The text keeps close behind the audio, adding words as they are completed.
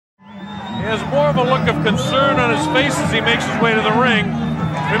There's more of a look of concern on his face as he makes his way to the ring.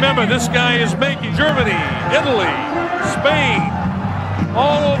 Remember, this guy is making Germany, Italy, Spain,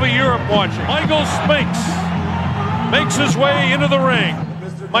 all over Europe watching. Michael Spinks makes his way into the ring.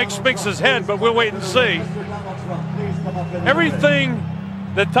 Mike Spinks' head, but we'll wait and see. Everything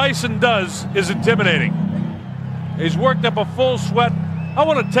that Tyson does is intimidating. He's worked up a full sweat. I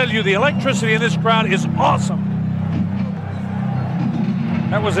want to tell you, the electricity in this crowd is awesome.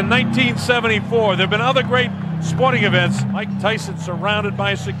 That was in 1974. There have been other great sporting events. Mike Tyson surrounded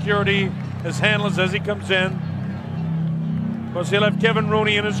by security, his handlers as he comes in. Of course, he'll have Kevin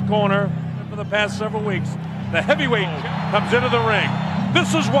Rooney in his corner for the past several weeks. The heavyweight comes into the ring.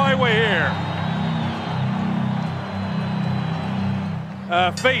 This is why we're here.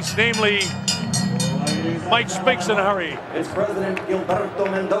 Face, namely, Mike Spinks in a hurry. It's President Gilberto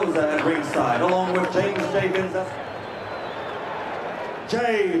Mendoza at ringside, along with James J. Gonzalez.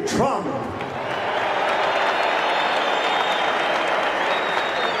 J. Trump.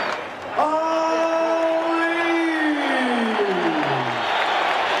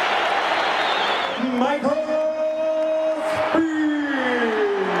 Michael Spinks.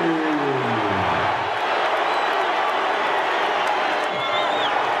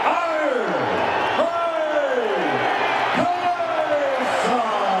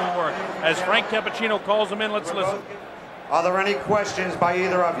 As Frank Cappuccino calls him in, let's listen. Are there any questions by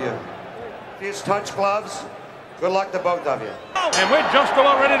either of you? These touch gloves. Good luck to both of you. And we're just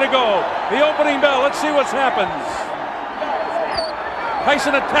about ready to go. The opening bell. Let's see what happens.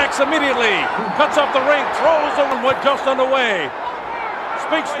 Tyson attacks immediately. Cuts off the ring. Throws him. We're just underway.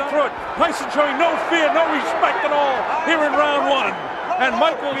 Spinks through it. Tyson showing no fear, no respect at all here in round one. And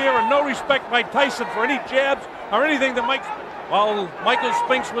Michael here, and no respect by Tyson for any jabs or anything that Mike. While Michael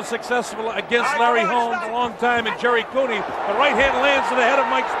Spinks was successful against Larry Holmes a long time and Jerry Cooney, the right hand lands to the head of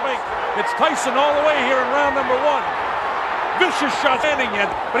Mike Spinks. It's Tyson all the way here in round number one. Vicious shot standing yet,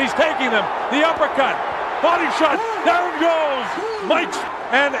 but he's taking them. The uppercut, body shot, down goes Mike,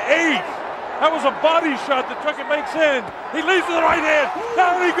 and 8. That was a body shot that took it, makes in. He leads to the right hand,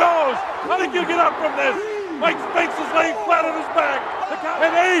 down he goes. How think you get up from this? Mike Spinks is laying flat on his back.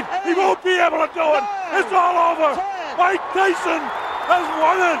 And 8, he won't be able to do it. It's all over. Mike Tyson has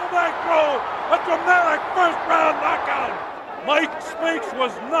won it. Back row, a dramatic first round knockout. Mike Spinks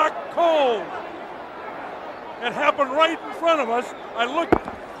was knocked cold. It happened right in front of us. I looked.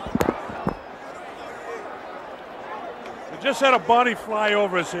 We just had a body fly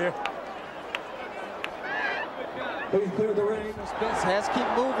over us here. Please clear the ring. Spinks has to keep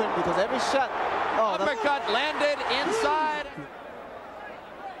moving because every shot. Oh, the uppercut landed inside.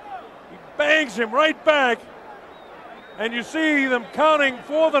 He bangs him right back. And you see them counting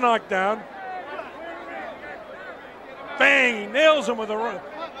for the knockdown. Bang! He nails him with the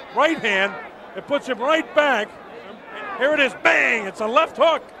right hand. It puts him right back. Here it is. Bang! It's a left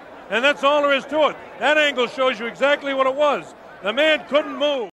hook. And that's all there is to it. That angle shows you exactly what it was. The man couldn't move.